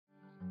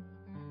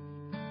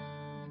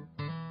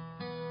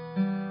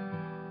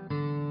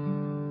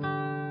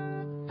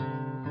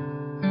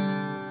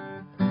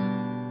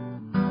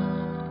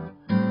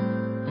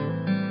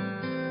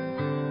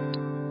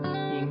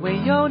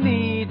有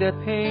你的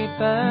陪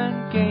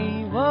伴，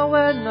给我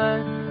温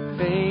暖，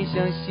飞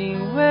向新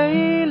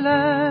未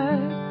来。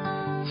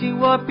紧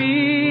握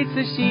彼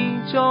此心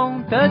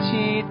中的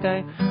期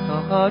待，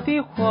好好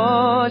地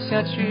活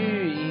下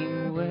去，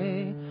因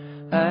为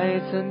爱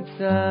存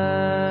在。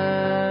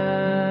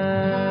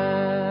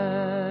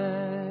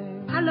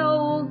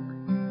Hello，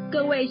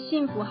 各位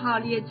幸福号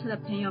列车的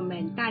朋友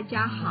们，大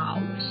家好，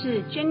我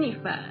是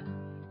Jennifer。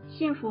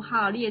幸福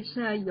号列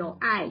车由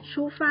爱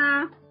出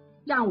发，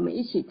让我们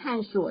一起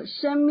探索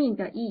生命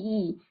的意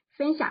义，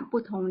分享不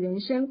同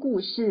人生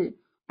故事，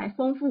来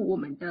丰富我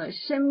们的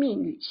生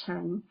命旅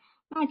程。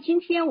那今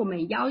天我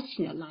们邀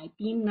请的来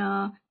宾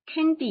呢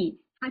Candy，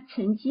 他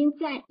曾经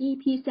在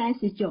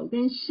EP39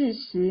 跟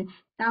40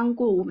当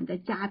过我们的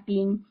嘉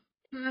宾。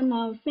他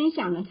呢分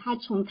享了他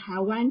从台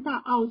湾到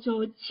澳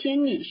洲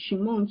千里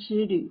寻梦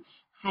之旅，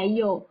还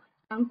有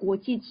当国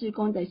际志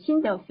工的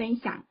心得分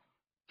享。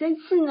这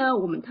次呢，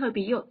我们特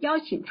别又邀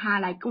请他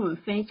来跟我们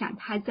分享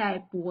他在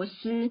博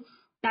斯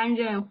担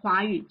任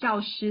华语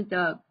教师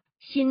的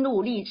心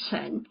路历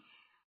程。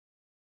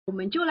我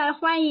们就来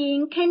欢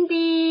迎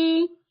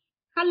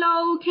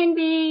Candy。Hello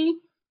Candy。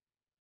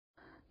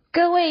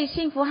各位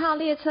幸福号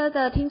列车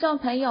的听众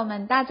朋友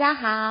们，大家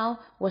好，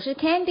我是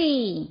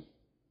Candy。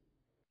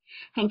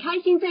很开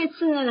心这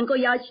次呢能够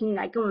邀请你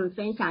来跟我们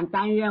分享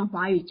担任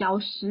华语教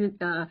师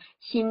的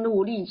心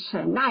路历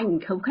程。那你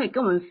可不可以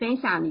跟我们分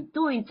享你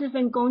对于这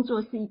份工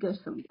作是一个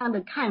什么样的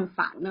看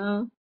法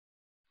呢？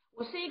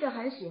我是一个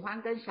很喜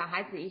欢跟小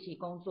孩子一起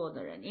工作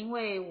的人，因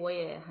为我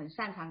也很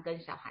擅长跟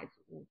小孩子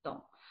互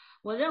动。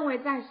我认为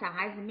在小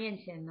孩子面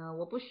前呢，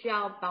我不需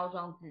要包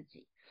装自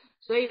己，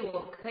所以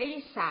我可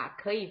以傻，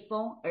可以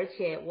疯，而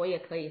且我也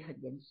可以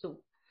很严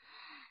肃。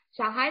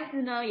小孩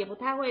子呢也不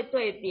太会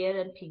对别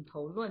人品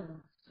头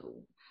论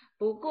足，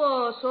不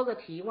过说个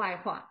题外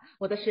话，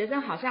我的学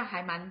生好像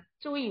还蛮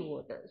注意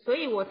我的，所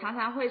以我常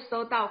常会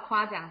收到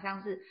夸奖，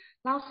像是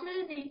老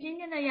师你今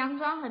天的洋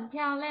装很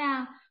漂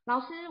亮，老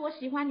师我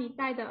喜欢你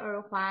戴的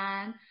耳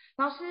环，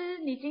老师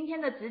你今天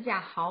的指甲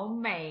好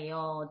美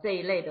哦，这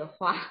一类的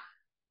话。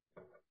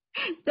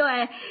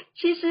对，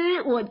其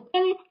实我跟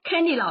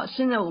Candy 老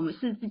师呢，我们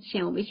是之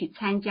前我们一起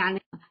参加那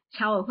个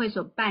侨委会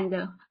所办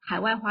的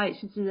海外华语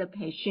师资的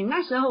培训。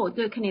那时候我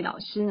对 Candy 老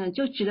师呢，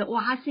就觉得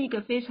哇，他是一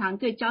个非常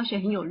对教学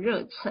很有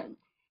热忱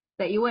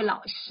的一位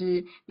老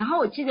师。然后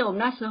我记得我们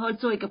那时候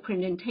做一个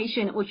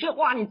presentation， 我觉得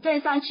哇，你站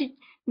上去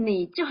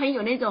你就很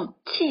有那种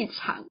气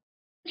场，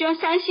就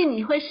相信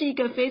你会是一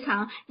个非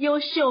常优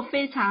秀、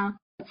非常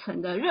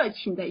热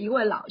情的一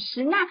位老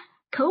师。那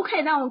可不可以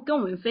让我跟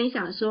我们分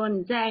享说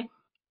你在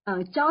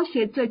教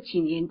学这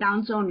几年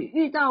当中，你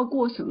遇到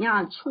过什么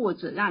样的挫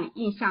折让你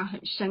印象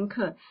很深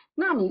刻？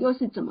那你又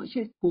是怎么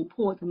去突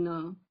破的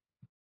呢？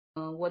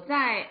我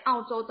在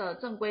澳洲的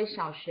正规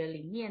小学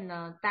里面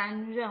呢，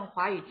担任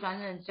华语专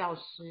任教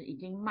师已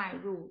经迈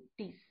入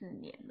第4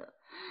年了。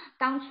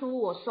当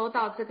初我收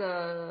到这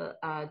个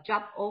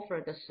job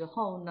offer 的时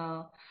候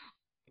呢，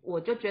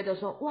我就觉得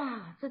说，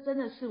哇，这真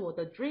的是我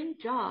的 dream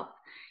job，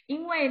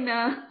 因为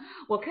呢，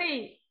我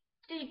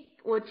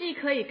既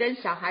可以跟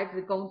小孩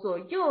子工作，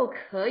又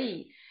可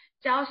以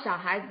教小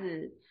孩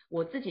子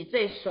我自己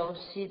最熟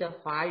悉的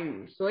华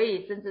语，所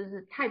以真的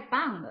是太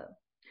棒了。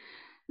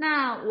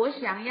那我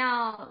想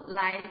要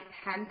来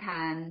谈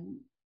谈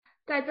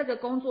在这个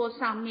工作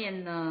上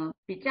面呢，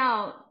比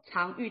较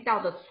常遇到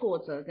的挫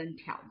折跟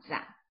挑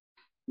战。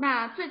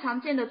那最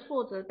常见的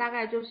挫折大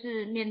概就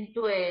是面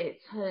对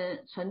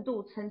程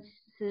度参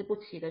差不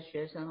齐的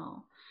学生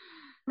哦。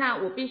那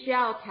我必须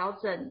要调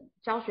整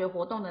教学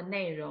活动的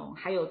内容，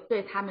还有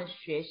对他们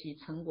学习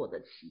成果的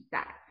期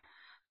待。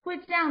会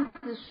这样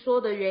子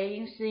说的原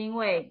因是因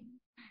为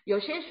有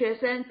些学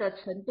生的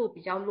程度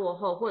比较落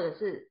后，或者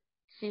是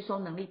吸收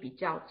能力比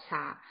较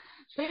差，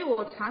所以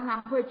我常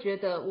常会觉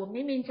得我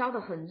明明教得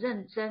很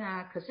认真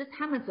啊，可是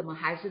他们怎么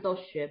还是都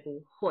学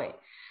不会，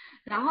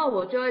然后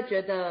我就会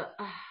觉得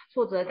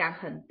挫折感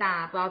很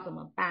大，不知道怎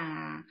么办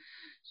啊。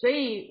所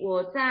以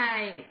我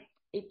在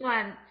一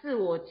段自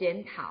我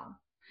检讨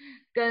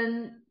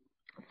跟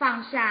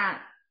放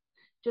下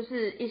就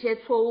是一些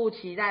错误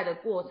期待的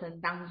过程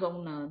当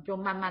中呢，就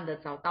慢慢的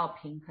找到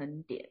平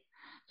衡点。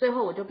最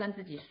后我就跟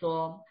自己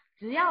说，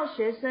只要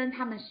学生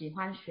他们喜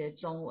欢学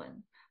中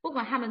文，不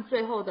管他们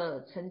最后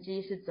的成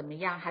绩是怎么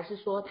样，还是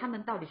说他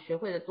们到底学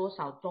会了多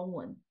少中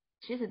文，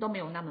其实都没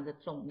有那么的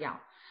重要。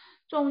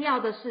重要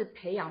的是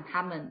培养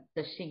他们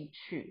的兴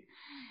趣，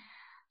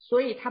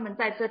所以他们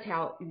在这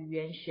条语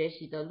言学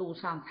习的路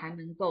上才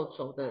能够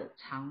走得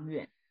长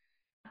远。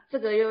这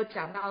个又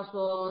讲到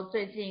说，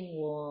最近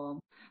我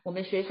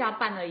们学校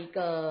办了一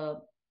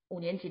个5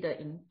年级的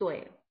营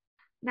队，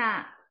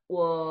那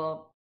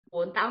我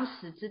当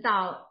时知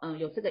道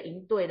有这个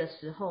营队的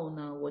时候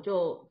呢，我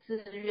就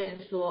自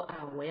愿说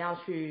我要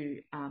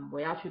去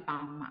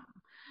帮忙。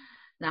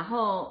然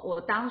后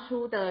我当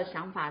初的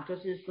想法就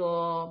是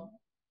说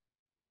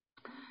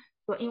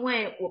因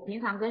为我平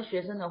常跟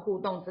学生的互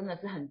动真的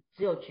是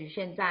只有局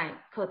限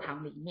在课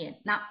堂里面，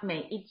那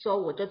每一周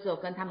我就只有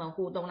跟他们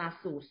互动那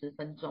40-50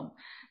分钟。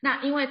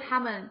那因为他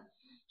们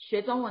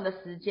学中文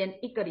的时间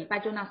1个礼拜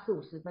就那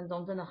40-50分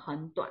钟真的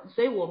很短，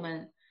所以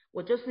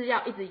我就是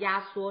要一直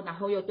压缩，然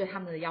后又对他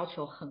们的要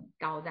求很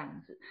高这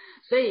样子，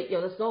所以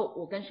有的时候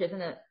我跟学生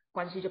的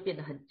关系就变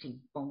得很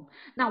紧绷。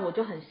那我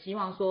就很希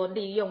望说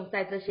利用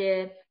在这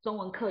些中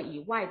文课以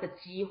外的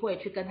机会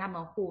去跟他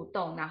们互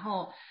动，然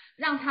后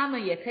让他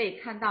们也可以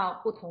看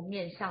到不同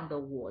面向的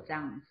我这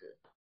样子。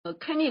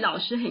Candy 老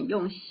师很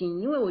用心，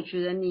因为我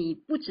觉得你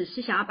不只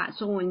是想要把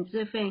中文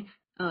这份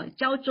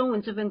教中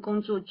文这份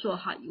工作做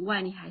好以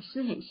外，你还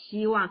是很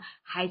希望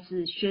孩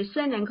子学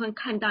生能够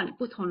看到你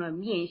不同的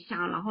面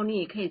向，然后你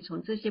也可以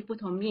从这些不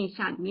同面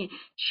向里面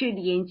去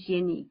连接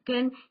你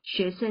跟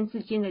学生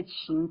之间的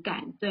情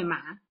感，对吗？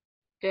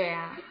对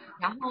啊，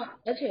然后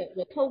而且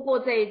我透过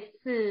这一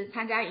次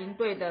参加营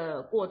队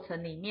的过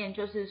程里面，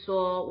就是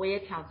说我也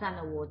挑战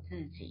了我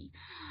自己，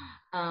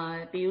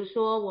比如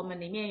说我们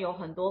里面有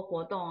很多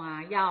活动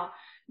啊，要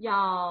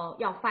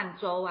泛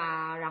舟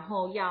啊，然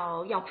后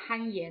要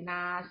攀岩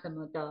啊什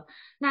么的，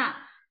那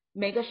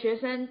每个学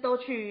生都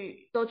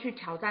去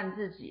挑战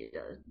自己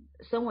的，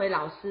身为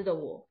老师的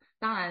我，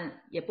当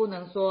然也不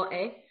能说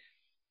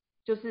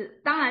就是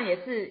当然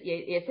也是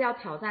要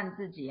挑战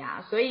自己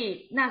啊，所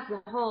以那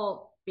时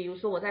候比如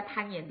说我在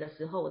攀岩的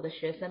时候，我的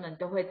学生们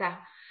都会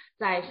在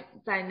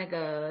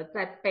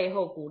背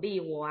后鼓励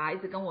我啊，一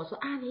直跟我说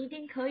啊，你一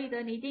定可以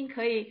的，你一定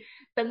可以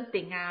登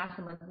顶啊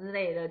什么之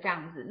类的这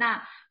样子。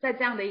那在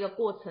这样的一个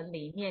过程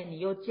里面，你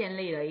又建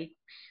立了一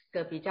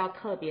个比较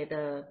特别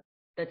的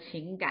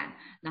情感，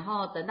然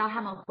后等到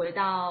他们回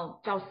到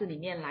教室里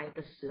面来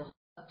的时候，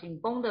紧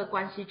绷的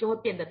关系就会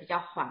变得比较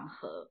缓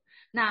和，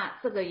那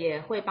这个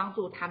也会帮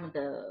助他们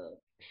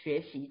的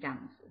学习这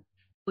样子。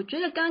我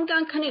觉得刚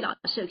刚 Candy 老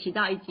师有提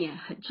到一点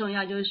很重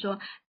要，就是说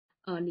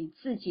你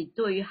自己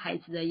对于孩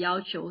子的要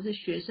求或是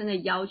学生的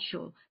要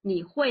求，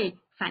你会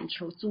反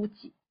求诸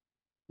己，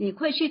你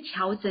会去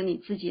调整你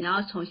自己，然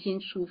后重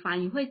新出发，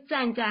你会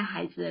站在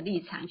孩子的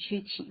立场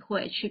去体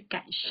会去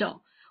感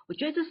受。我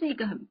觉得这是一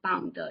个很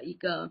棒的一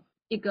个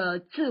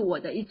自我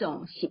的一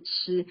种省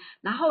思，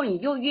然后你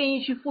又愿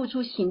意去付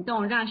出行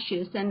动，让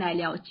学生来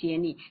了解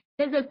你。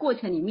在这个过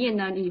程里面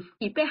呢，你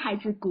被孩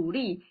子鼓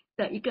励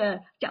的一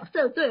个角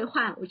色兑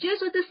换，我觉得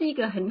说这是一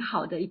个很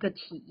好的一个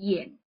体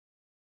验。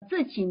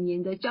这几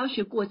年的教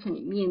学过程里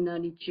面呢，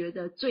你觉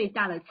得最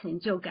大的成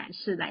就感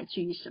是来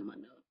自于什么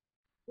呢？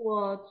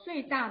我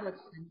最大的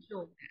成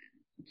就感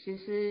其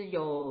实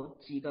有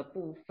几个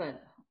部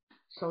分。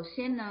首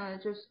先呢，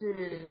就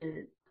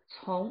是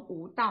从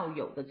无到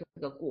有的这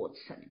个过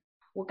程。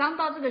我刚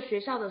到这个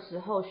学校的时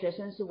候，学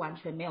生是完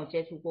全没有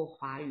接触过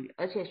华语，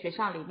而且学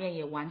校里面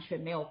也完全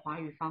没有华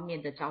语方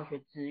面的教学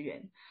资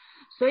源，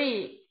所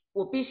以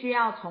我必须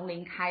要从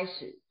零开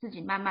始，自己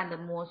慢慢的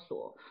摸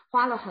索，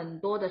花了很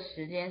多的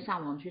时间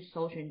上网去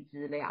搜寻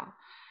资料，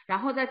然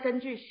后再根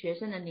据学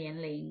生的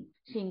年龄、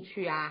兴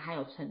趣啊，还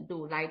有程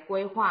度来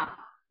规划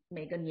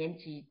每个年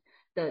级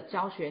的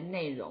教学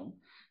内容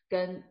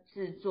跟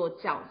制作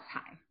教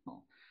材。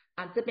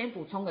这边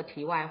补充个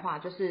题外话，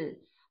就是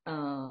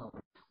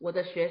我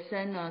的学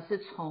生呢是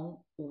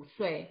从5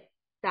岁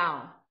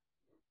到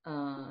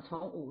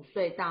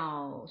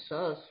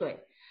12岁，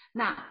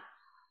那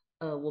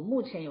我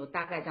目前有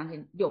大概将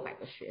近600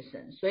个学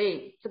生，所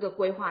以这个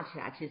规划起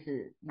来其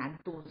实难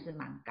度是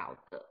蛮高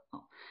的。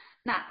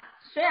那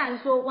虽然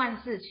说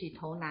万事起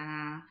头难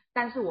啊，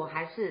但是我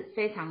还是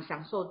非常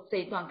享受这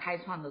一段开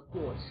创的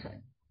过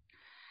程。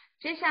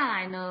接下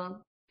来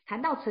呢，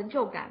谈到成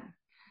就感，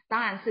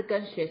当然是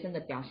跟学生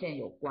的表现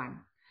有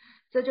关，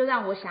这就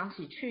让我想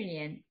起去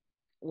年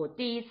我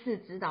第一次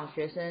指导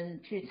学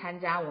生去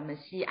参加我们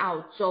西澳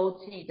洲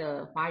际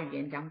的华语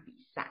演讲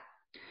比赛。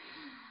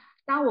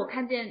当我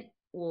看见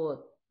我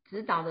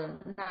指导的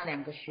那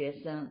2个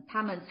学生，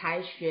他们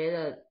才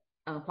学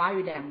了华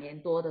语2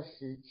年多的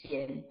时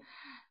间，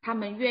他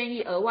们愿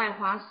意额外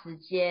花时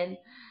间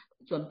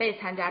准备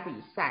参加比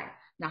赛，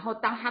然后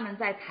当他们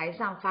在台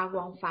上发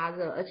光发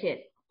热，而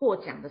且获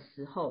奖的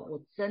时候，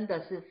我真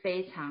的是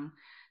非常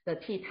的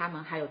替他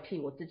们还有替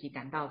我自己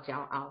感到骄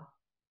傲。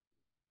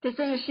这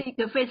真的是一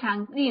个非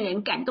常令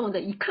人感动的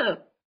一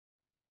刻。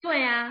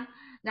对啊，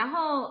然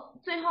后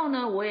最后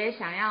呢，我也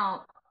想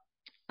要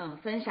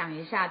分享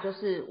一下，就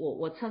是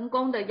我成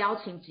功的邀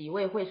请几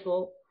位会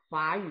说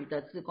华语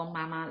的志工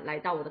妈妈来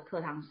到我的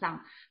课堂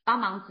上帮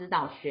忙指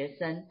导学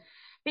生，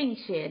并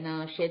且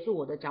呢协助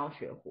我的教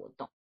学活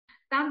动。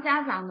当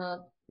家长呢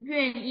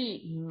愿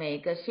意每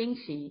个星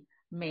期、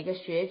每个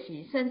学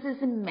期，甚至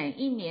是每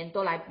一年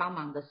都来帮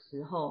忙的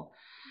时候，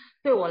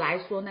对我来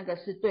说那个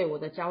是对我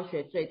的教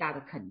学最大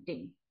的肯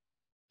定。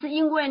是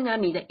因为呢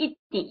你的一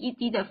点一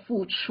滴的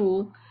付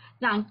出，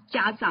让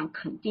家长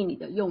肯定你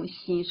的用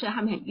心，所以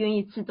他们很愿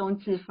意自动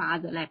自发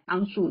的来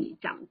帮助你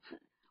这样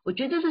子。我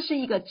觉得这是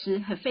一个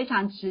非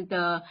常值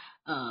得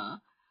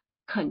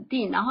肯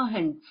定，然后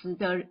很值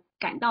得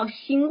感到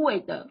欣慰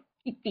的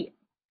一点。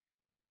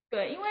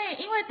对，因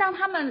为当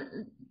他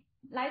们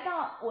来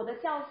到我的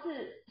教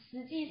室，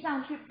实际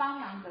上去帮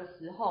忙的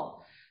时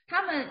候，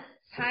他们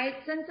才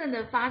真正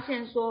的发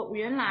现说，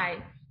原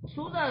来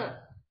除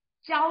了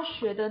教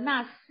学的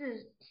那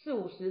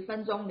40-50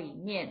分钟里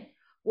面，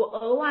我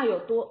额外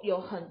有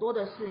很多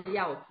的事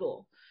要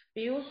做，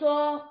比如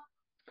说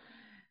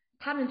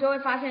他们就会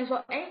发现说，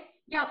哎，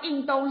要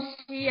印东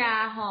西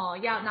啊，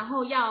然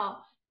后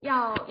要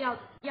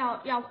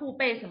互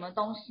背什么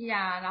东西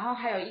啊，然后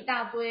还有一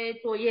大堆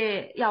作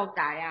业要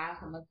改啊，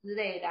什么之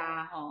类的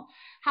啊，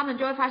他们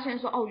就会发现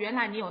说，哦，原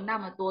来你有那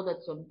么多的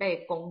准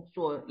备工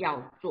作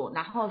要做，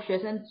然后学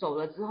生走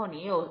了之后，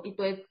你也有一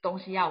堆东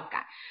西要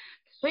改。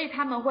所以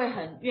他们会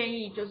很愿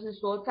意，就是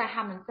说在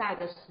他们在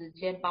的时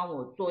间帮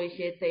我做一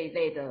些这一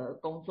类的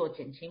工作，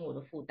减轻我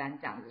的负担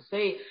这样子。所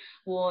以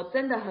我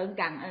真的很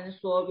感恩，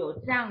说有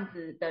这样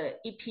子的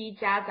一批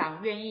家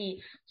长愿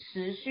意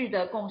持续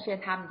的贡献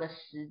他们的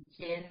时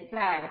间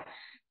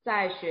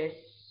在学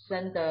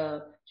生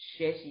的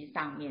学习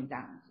上面这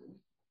样子。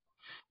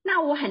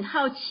那我很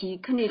好奇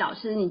，Candy老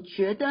师，你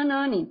觉得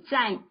呢？你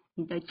在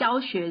你的教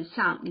学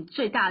上，你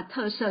最大的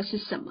特色是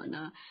什么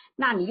呢？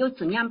那你又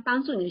怎样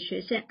帮助你的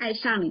学生爱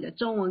上你的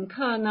中文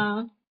课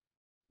呢？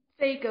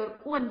这个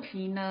问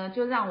题呢，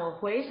就让我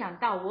回想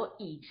到我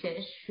以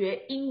前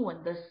学英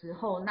文的时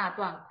候那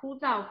段枯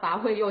燥乏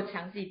味又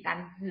强记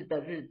单字的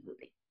日子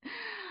里。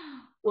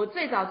我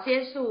最早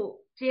接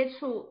触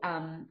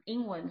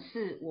英文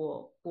是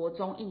我国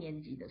中1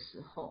年级的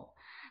时候，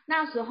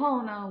那时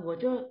候呢，我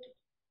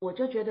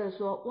就觉得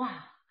说，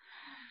哇，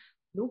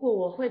如果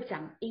我会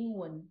讲英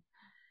文，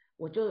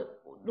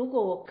如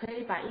果我可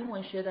以把英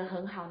文学得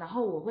很好，然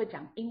后我会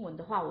讲英文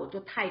的话，我就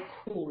太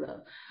酷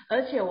了，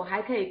而且我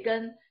还可以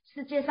跟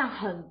世界上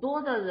很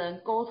多的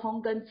人沟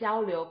通跟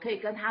交流，可以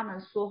跟他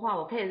们说话，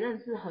我可以认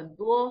识很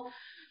多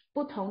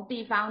不同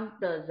地方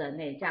的人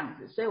这样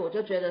子，所以我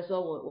就觉得说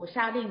我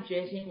下定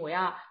决心我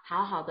要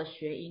好好的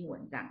学英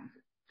文这样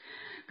子。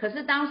可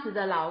是当时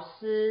的老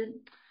师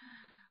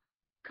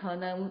可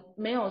能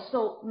没有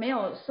受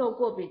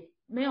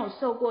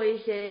过一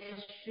些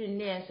训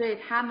练，所以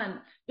他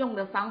们用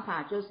的方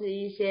法就是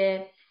一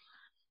些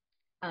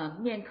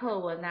念课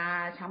文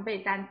啊、常背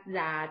单字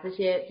啊这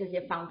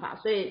些方法，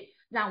所以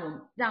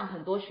让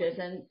很多学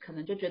生可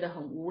能就觉得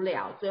很无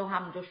聊，最后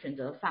他们就选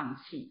择放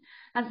弃。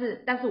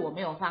但是我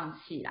没有放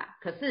弃啦，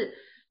可是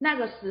那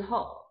个时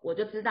候我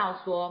就知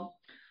道说，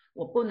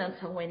我不能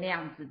成为那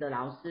样子的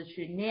老师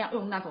去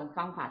用那种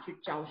方法去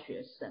教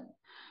学生。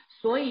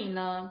所以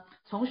呢，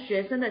从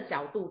学生的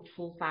角度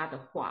出发的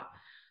话，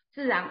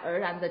自然而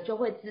然的就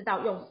会知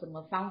道用什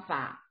么方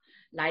法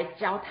来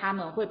教他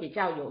们会比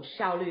较有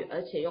效率，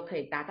而且又可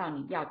以达到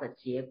你要的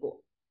结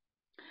果。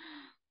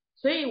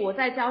所以我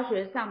在教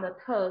学上的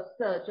特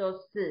色就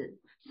是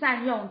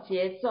善用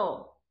节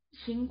奏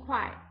轻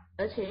快，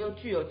而且又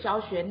具有教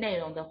学内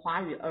容的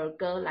华语儿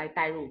歌来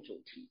带入主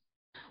题。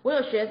我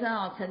有学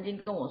生曾经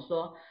跟我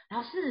说，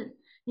老师，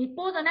你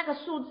播的那个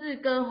数字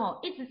歌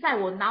一直在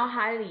我脑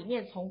海里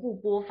面重复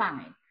播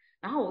放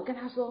然后我跟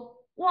他说，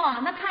哇，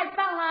那太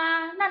棒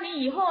啦，那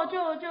你以后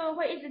就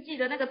会一直记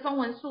得那个中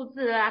文数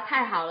字啊，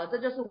太好了，这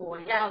就是我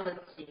要的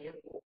结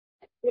果。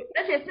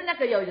而且是那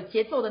个有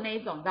节奏的那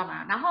一种，你知道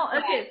吗？然后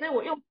所以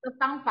我用的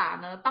方法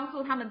呢，帮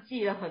助他们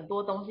记了很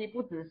多东西，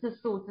不只是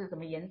数字，什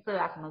么颜色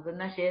啊什么的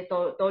那些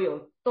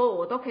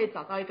我都可以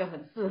找到一个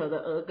很适合的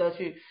儿歌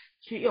去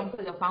用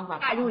这个方法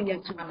带入你的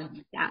主他们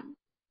题这样。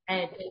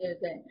对对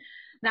对。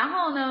然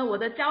后呢，我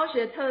的教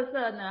学特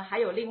色呢，还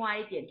有另外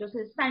一点就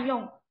是善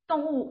用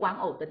动物玩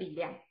偶的力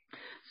量。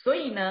所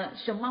以呢，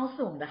熊猫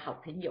是我们的好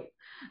朋友，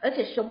而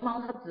且熊猫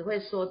它只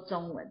会说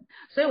中文，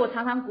所以我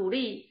常常鼓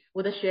励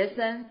我的学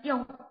生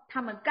用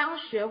他们刚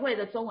学会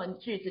的中文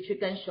句子去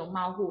跟熊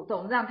猫互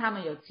动，让他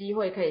们有机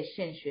会可以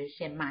现学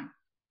现卖。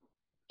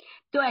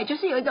对，就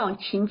是有一种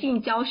情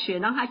境教学，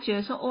让他觉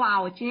得说，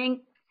哇，我今天，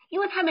因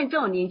为他们这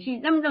种年纪，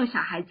他们这种小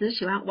孩子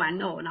喜欢玩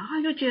偶，然后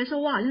他就觉得说，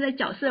哇，好像在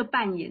角色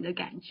扮演的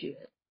感觉。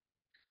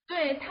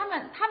对他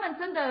们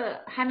真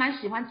的还蛮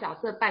喜欢角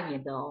色扮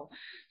演的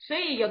所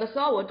以有的时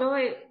候我就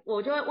会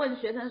问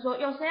学生说，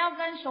有谁要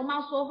跟熊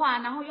猫说话，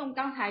然后用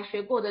刚才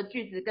学过的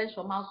句子跟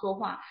熊猫说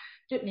话，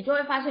你就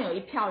会发现有一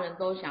票人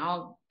都会想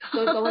要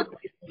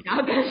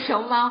跟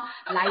熊猫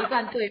来一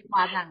段对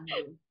话这样子。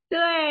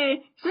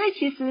对，所以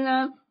其实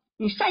呢，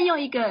你善用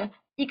一个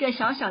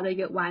小小的一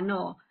个玩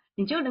偶，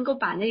你就能够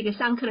把那个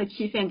上课的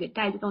气氛给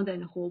带动得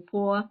很活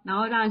泼，然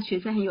后让学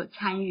生很有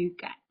参与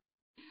感。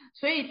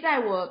所以在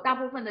我大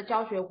部分的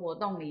教学活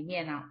动里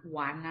面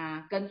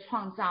玩跟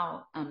创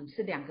造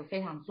是2个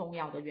非常重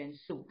要的元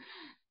素，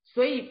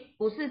所以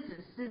不是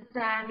只是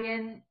在那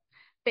边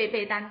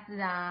背单字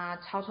啊、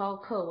抄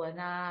课文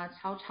啊、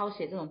抄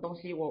写这种东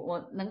西，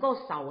我能够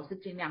少我是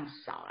尽量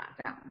少啦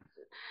这样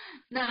子。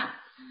那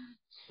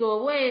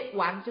所谓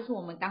玩就是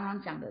我们刚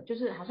刚讲的，就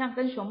是好像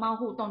跟熊猫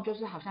互动，就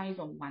是好像一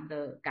种玩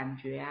的感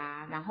觉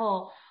啊，然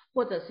后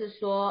或者是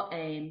说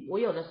我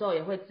有的时候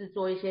也会制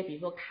作一些比如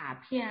说卡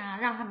片啊，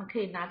让他们可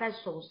以拿在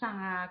手上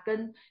啊，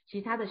跟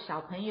其他的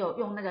小朋友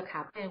用那个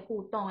卡片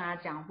互动啊、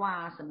讲话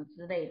啊什么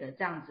之类的，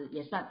这样子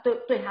也算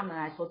对他们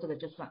来说，这个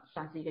就算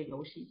是一个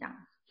游戏这样子。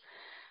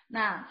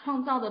那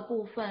创造的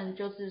部分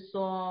就是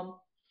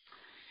说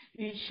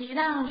与其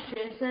让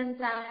学生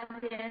在那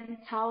边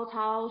抄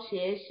抄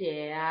写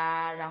写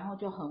啊，然后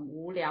就很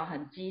无聊、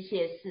很机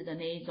械式的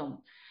那一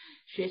种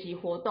学习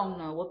活动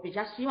呢，我比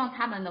较希望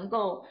他们能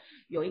够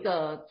有一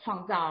个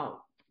创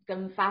造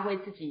跟发挥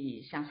自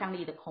己想象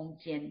力的空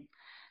间。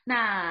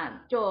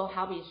那就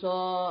好比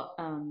说，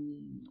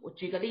我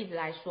举个例子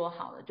来说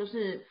好了，就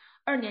是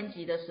2年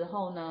级的时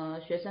候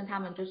呢，学生他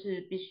们就是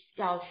必须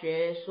要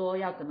学说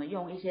要怎么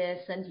用一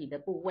些身体的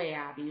部位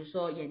啊，比如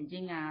说眼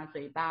睛啊、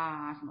嘴巴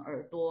啊、什么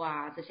耳朵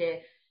啊这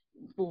些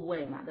部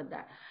位嘛，对不对？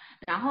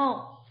然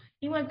后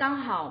因为刚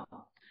好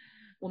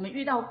我们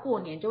遇到过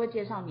年就会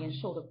介绍年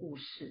兽的故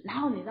事，然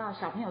后你知道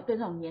小朋友对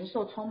这种年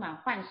兽充满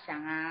幻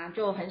想啊，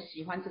就很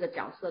喜欢这个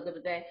角色，对不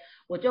对？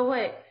我就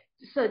会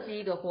设计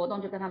一个活动，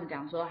就跟他们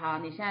讲说，好，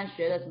你现在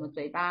学了什么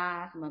嘴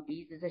巴、什么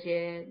鼻子这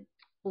些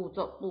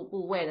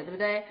部位了，对不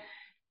对？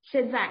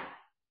现在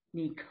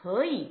你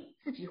可以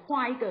自己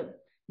画一个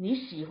你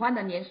喜欢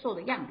的年兽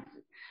的样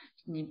子，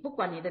你不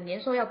管你的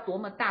年兽要多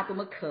么大、多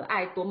么可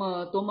爱、多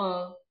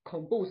么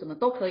恐怖，什么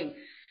都可以。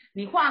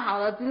你画好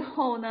了之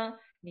后呢，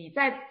你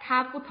在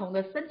它不同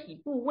的身体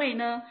部位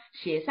呢，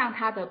写上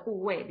它的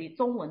部位，你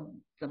中文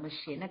怎么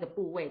写那个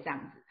部位这样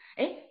子，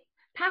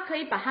他可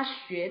以把他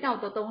学到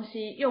的东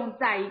西用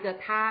在一个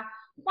他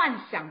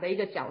幻想的一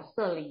个角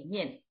色里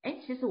面，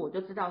其实我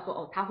就知道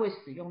说，他会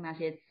使用那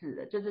些字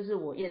的，这就是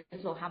我验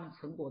收他们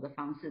成果的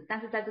方式。但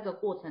是在这个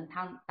过程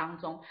当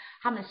中，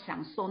他们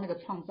享受那个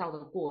创造的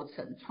过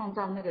程，创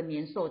造那个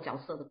年兽角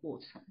色的过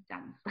程，这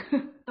样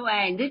子。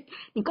对，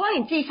你光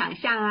你自己想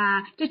象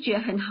啊，就觉得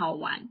很好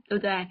玩，对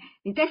不对？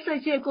你在设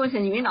计的过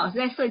程里面，老师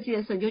在设计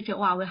的时候，你就觉得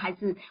哇，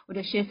我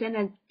的学生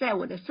呢，在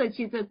我的设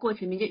计这个过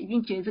程里面，就一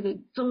定觉得这个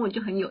中文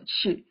就很有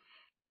趣。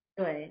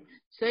对，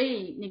所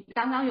以你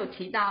刚刚有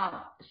提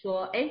到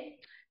说，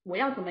我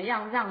要怎么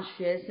样让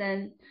学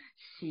生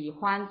喜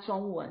欢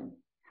中文？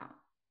好，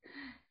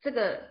这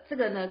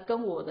个呢，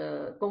跟我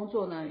的工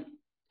作呢，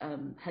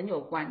很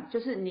有关。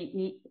就是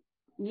你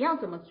要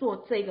怎么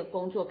做这个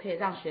工作，可以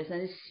让学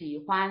生喜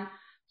欢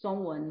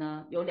中文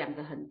呢？有2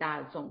个很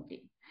大的重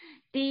点。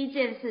第一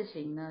件事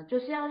情呢，就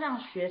是要让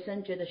学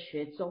生觉得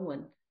学中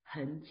文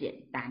很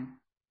简单。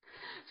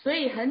所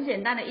以很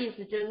简单的意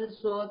思就是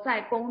说，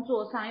在工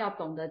作上要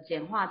懂得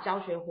简化教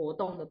学活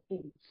动的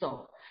步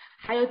骤，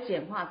还有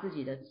简化自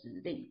己的指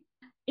令。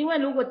因为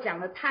如果讲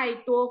的太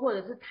多或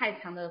者是太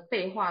长的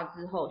废话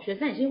之后，学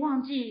生已经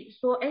忘记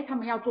说，他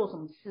们要做什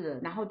么事了，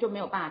然后就没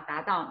有办法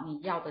达到你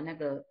要的那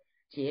个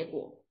结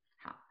果。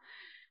好，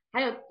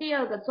还有第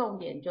2个重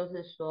点就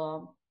是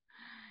说，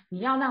你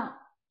要让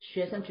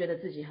学生觉得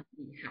自己很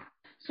厉害，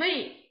所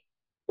以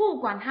不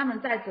管他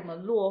们再怎么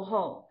落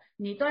后，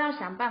你都要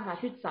想办法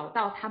去找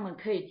到他们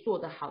可以做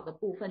得好的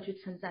部分，去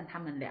称赞他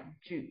们2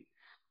句。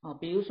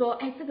比如说，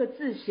这个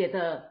字写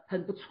得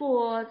很不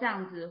错哦，这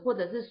样子，或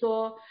者是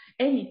说，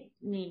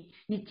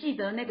你记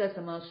得那个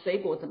什么水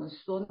果怎么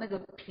说，那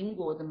个苹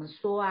果怎么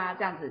说啊，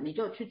这样子，你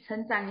就去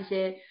称赞一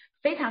些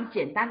非常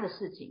简单的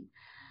事情，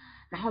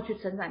然后去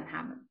称赞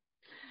他们。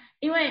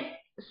因为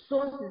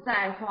说实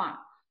在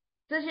话，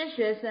这些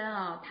学生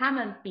啊，他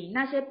们比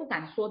那些不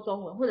敢说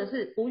中文或者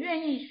是不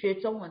愿意学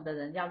中文的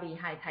人要厉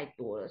害太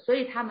多了，所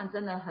以他们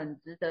真的很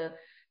值得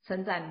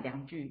称赞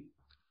2句。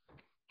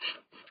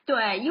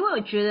对，因为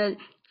我觉得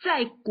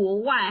在国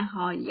外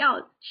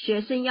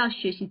学生要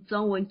学习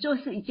中文就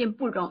是一件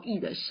不容易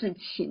的事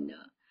情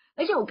了。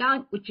而且我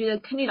觉得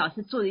Candy 老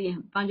师做的也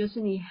很棒，就是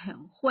你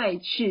很会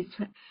去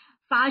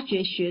发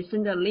掘学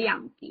生的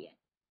亮点，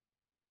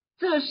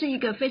这是一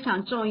个非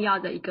常重要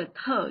的一个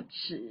特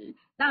质，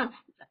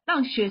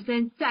让学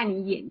生在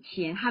你眼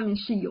前他们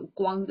是有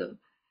光的。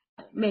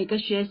每个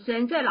学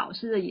生在老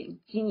师的眼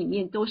睛里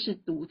面都是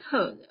独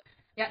特的。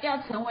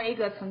要成为一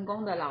个成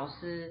功的老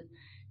师，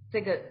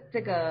这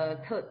个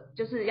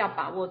就是要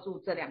把握住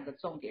这2个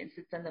重点，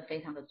是真的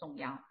非常的重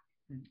要。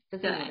这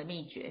是我的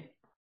秘诀。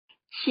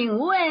请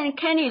问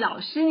Candy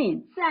老师，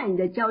你在你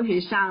的教学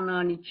上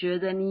呢，你觉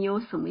得你有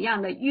什么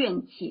样的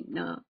愿景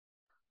呢？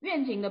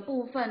愿景的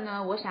部分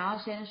呢，我想要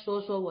先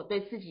说说我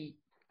对自己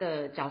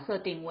的角色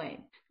定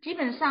位。基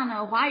本上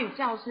呢，华语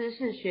教师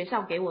是学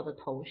校给我的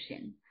头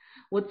衔，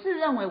我自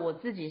认为我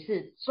自己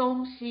是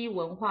中西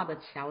文化的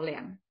桥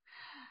梁，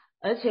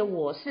而且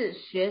我是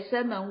学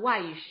生们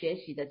外语学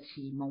习的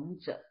启蒙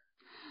者。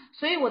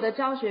所以我的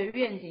教学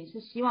愿景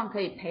是希望可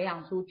以培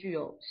养出具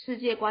有世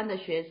界观的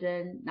学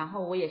生，然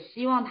后我也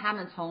希望他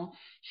们从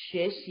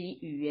学习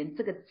语言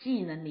这个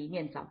技能里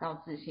面找到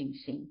自信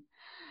心，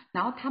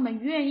然后他们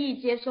愿意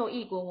接受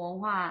异国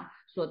文化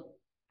所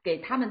给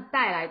他们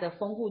带来的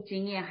丰富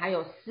经验，还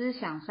有思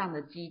想上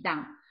的激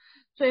荡，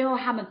最后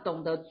他们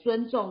懂得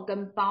尊重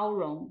跟包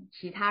容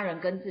其他人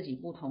跟自己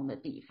不同的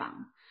地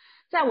方。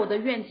在我的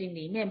愿景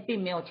里面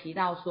并没有提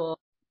到说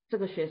这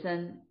个学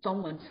生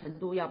中文程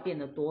度要变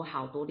得多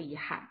好多厉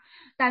害，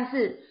但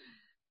是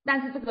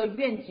这个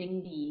愿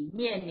景里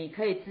面你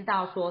可以知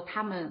道说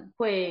他们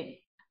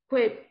会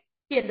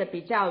变得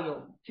比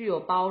较具有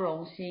包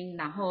容心，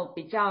然后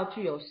比较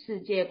具有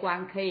世界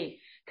观，可以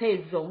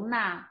容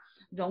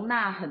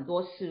纳很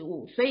多事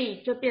物，所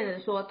以就变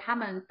成说他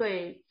们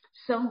对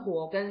生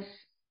活跟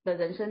的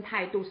人生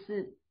态度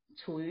是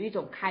处于一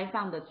种开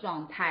放的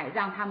状态，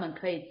让他们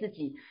可以自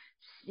己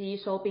吸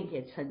收并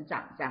且成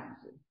长这样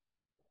子。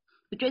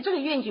我觉得这个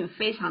愿景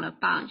非常的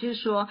棒，就是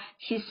说，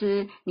其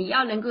实你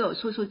要能够有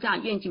做出这样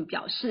的愿景，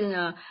表示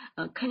呢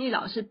，Candy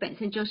老师本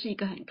身就是一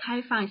个很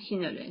开放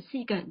性的人，是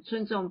一个很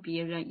尊重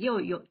别人，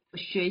又有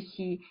学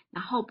习，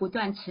然后不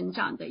断成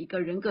长的一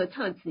个人格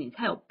特质，你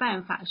才有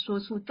办法说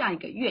出这样一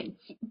个愿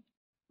景。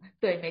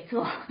对，没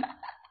错。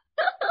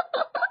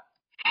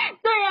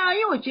对啊，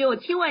因为我觉得我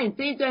听完你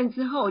这一段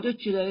之后，我就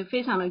觉得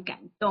非常的感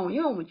动，因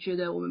为我们觉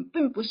得我们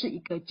并不是一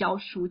个教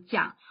书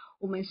匠，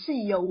我们是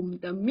有我们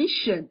的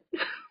mission。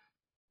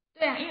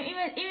对啊，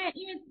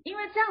因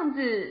为这样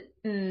子，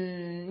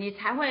你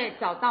才会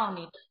找到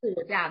你的自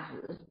我价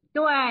值。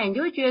对，你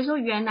就会觉得说，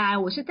原来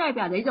我是代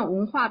表的一种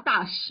文化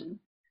大使。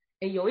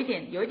有一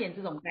点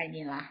这种概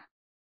念啦。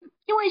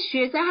因为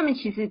学生他们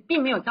其实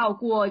并没有到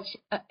过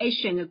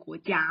Asian 的国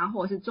家，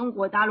或者是中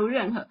国大陆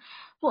任何，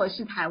或者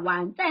是台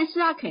湾，但是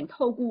他可能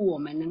透过我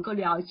们能够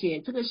了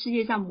解这个世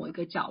界上某一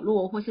个角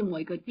落，或是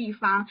某一个地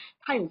方，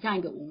它有这样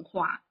一个文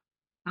化，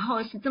然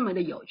后是这么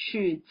的有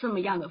趣，这么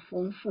样的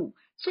丰富，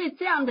所以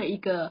这样的一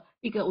个，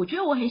我觉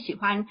得我很喜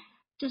欢，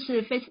就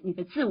是你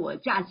的自我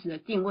价值的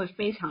定位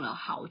非常的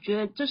好，我觉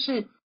得就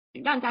是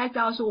让大家知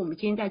道说，我们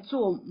今天在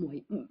做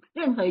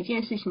任何一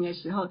件事情的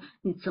时候，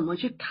你怎么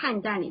去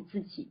看待你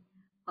自己，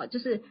就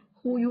是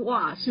who you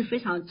are 是非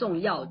常重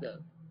要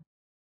的。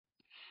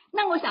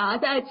那我想要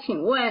再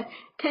请问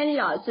Candy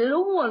老师，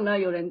如果呢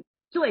有人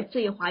对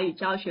这个华语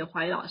教学、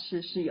华语老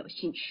师是有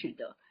兴趣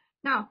的，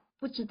那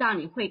不知道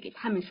你会给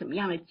他们什么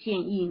样的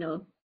建议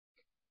呢？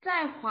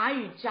在华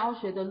语教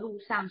学的路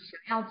上，想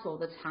要走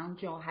得长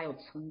久还有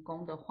成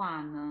功的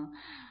话呢，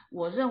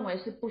我认为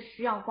是不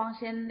需要光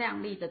鲜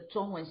亮丽的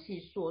中文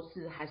系硕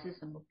士还是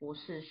什么博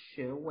士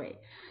学位，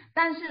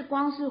但是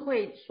光是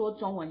会说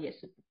中文也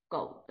是不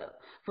够的，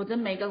否则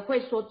每个会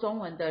说中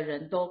文的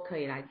人都可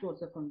以来做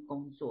这份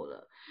工作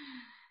了。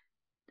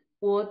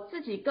我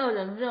自己个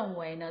人认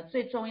为呢，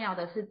最重要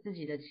的是自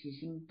己的起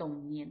心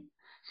动念，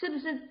是不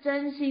是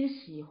真心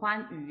喜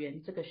欢语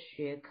言这个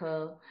学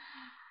科，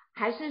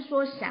还是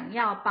说想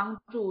要帮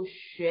助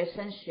学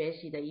生学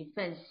习的一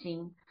份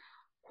心，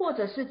或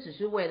者是只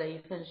是为了一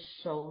份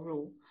收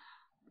入。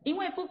因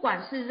为不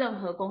管是任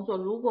何工作，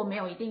如果没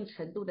有一定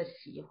程度的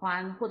喜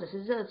欢或者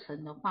是热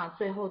忱的话，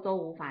最后都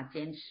无法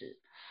坚持，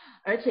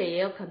而且也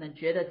有可能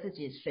觉得自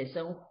己水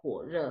深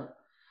火热。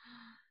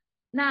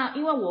那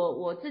因为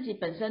我自己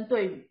本身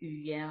对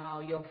语言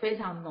有非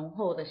常浓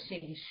厚的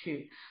兴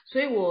趣，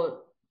所以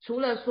我除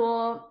了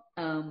说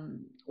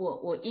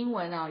我英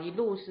文一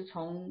路是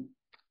从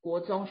国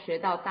中学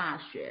到大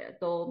学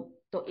都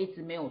一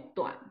直没有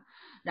断，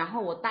然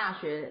后我大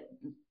学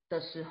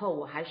的时候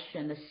我还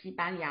选了西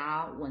班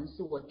牙文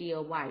是我第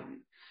二外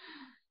语，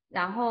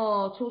然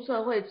后出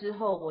社会之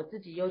后我自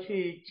己又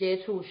去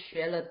接触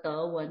学了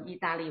德文、意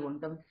大利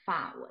文跟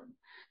法文。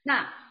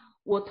那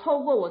我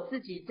透过我自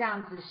己这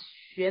样子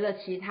学了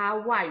其他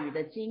外语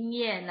的经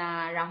验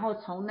啊，然后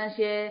从那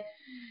些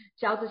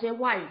教这些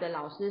外语的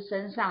老师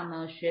身上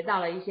呢学到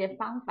了一些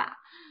方法，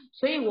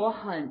所以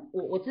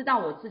我知道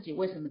我自己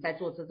为什么在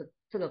做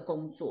这个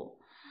工作。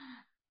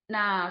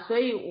那所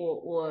以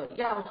我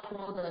要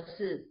说的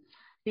是，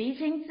厘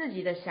清自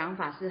己的想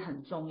法是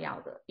很重要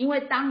的，因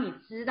为当你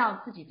知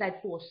道自己在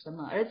做什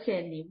么，而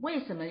且你为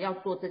什么要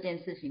做这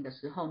件事情的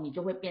时候，你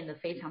就会变得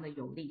非常的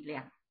有力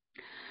量。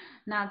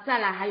那再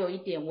来还有一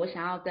点我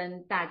想要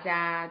跟大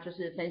家就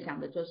是分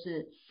享的，就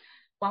是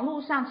网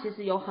络上其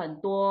实有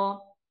很多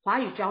华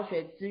语教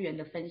学资源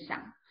的分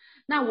享，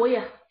那我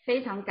也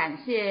非常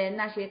感谢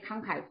那些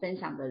慷慨分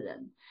享的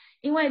人，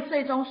因为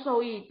最终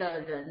受益的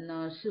人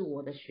呢是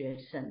我的学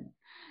生，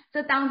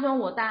这当中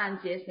我当然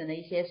节省了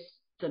一些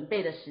准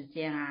备的时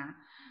间啊，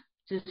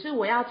只是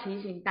我要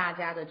提醒大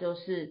家的就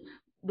是，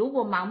如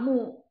果盲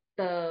目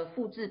的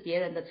复制别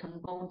人的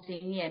成功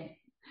经验，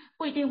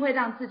不一定会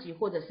让自己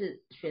或者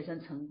是学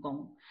生成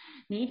功，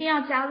你一定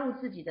要加入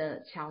自己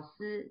的巧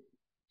思，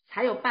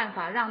才有办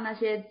法让那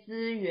些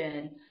资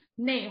源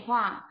内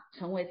化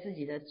成为自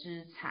己的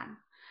资产，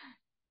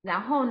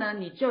然后呢，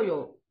你就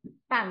有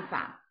办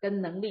法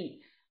跟能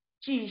力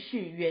继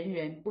续源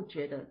源不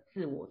绝的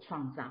自我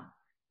创造。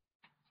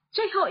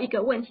最后一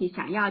个问题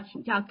想要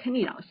请教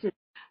Candy 老师，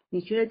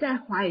你觉得在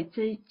华语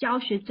教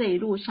学这一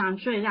路上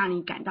最让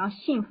你感到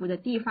幸福的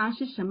地方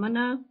是什么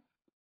呢？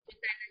在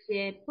那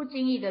些不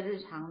经意的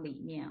日常里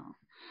面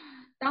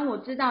当我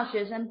知道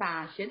学生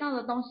把学到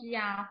的东西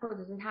啊，或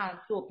者是他的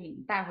作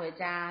品带回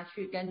家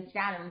去跟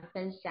家人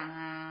分享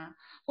啊，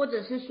或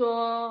者是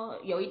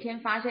说有一天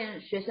发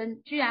现学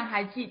生居然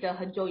还记得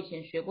很久以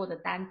前学过的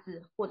单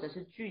字或者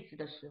是句子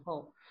的时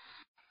候，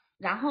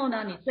然后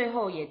呢，你最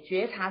后也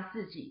觉察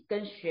自己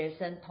跟学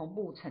生同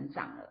步成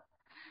长了，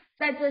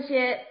在这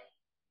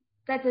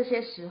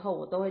些时候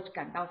我都会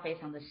感到非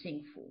常的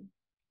幸福。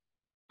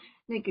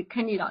那个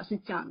Candy 老师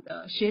讲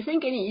的，学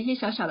生给你一些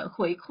小小的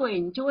回馈，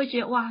你就会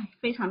觉得哇，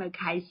非常的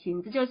开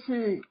心，这就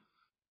是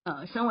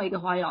身为一个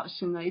华语老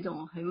师呢一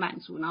种很满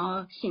足然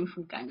后幸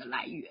福感的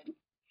来源。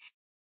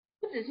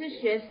只是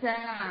学生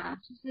啊，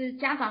就是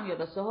家长有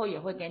的时候也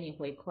会给你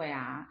回馈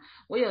啊。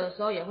我有的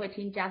时候也会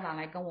听家长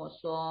来跟我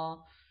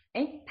说，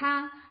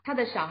他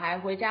的小孩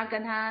回家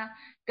跟他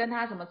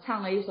什么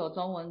唱了一首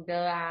中文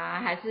歌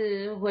啊，还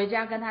是回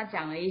家跟他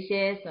讲了一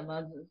些什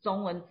么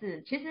中文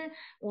字。其实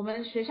我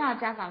们学校的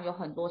家长有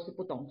很多是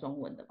不懂中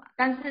文的嘛，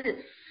但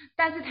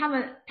是他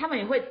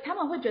们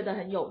会觉得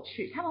很有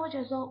趣，他们会觉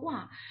得说，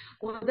哇，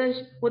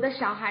我的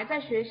小孩在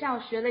学校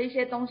学了一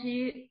些东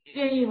西，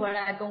愿意回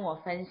来跟我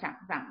分享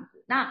这样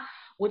子。那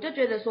我就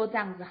觉得说这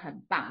样子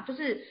很棒，就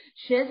是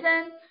学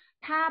生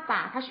他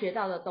把他学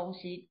到的东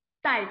西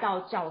带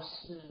到教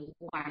室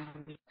外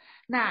面，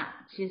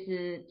那其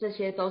实这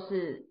些都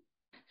是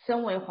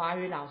身为华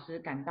语老师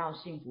感到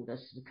幸福的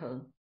时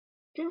刻。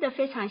真的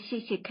非常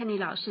谢谢 Candy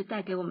老师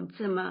带给我们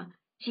这么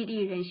激励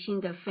人心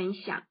的分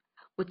享，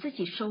我自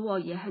己收获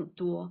也很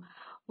多。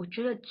我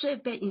觉得最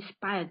被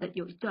inspired 的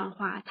有一段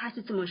话，他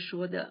是这么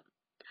说的：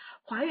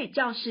华语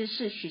教师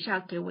是学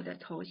校给我的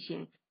头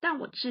衔，但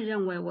我自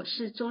认为我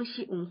是中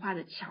西文化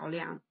的桥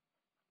梁，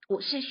我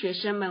是学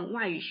生们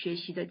外语学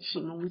习的启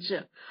蒙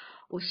者。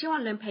我希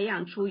望能培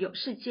养出有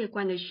世界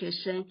观的学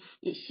生，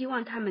也希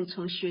望他们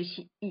从学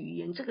习语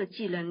言这个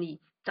技能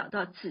里找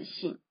到自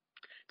信。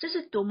这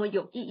是多么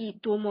有意义，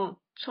多么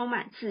充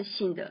满自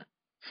信的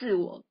自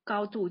我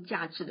高度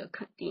价值的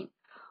肯定。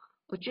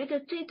我觉得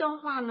这段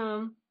话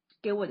呢，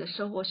给我的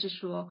收获是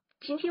说，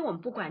今天我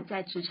们不管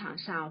在职场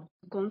上、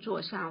工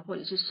作上或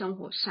者是生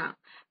活上，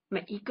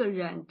每一个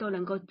人都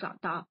能够找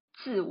到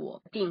自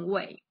我定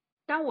位。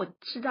当我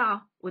知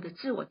道我的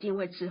自我定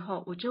位之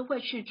后，我就会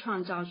去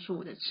创造出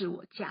我的自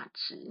我价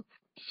值。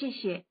谢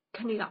谢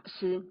Candy 老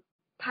师，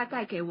他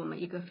带给我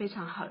们一个非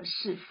常好的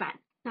示范。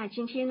那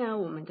今天呢，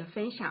我们的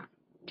分享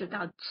就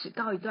到此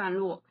告一段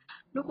落。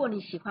如果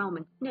你喜欢我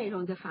们内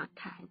容的访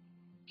谈，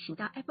请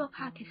到 Apple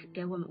Podcast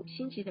给我们5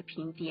星级的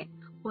评点，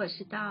或者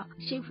是到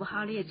幸福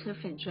号列车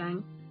粉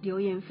专留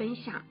言分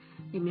享。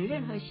你们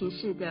任何形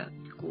式的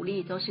鼓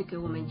励都是给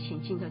我们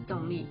前进的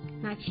动力。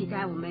那期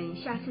待我们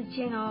下次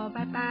见哦，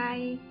拜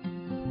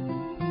拜。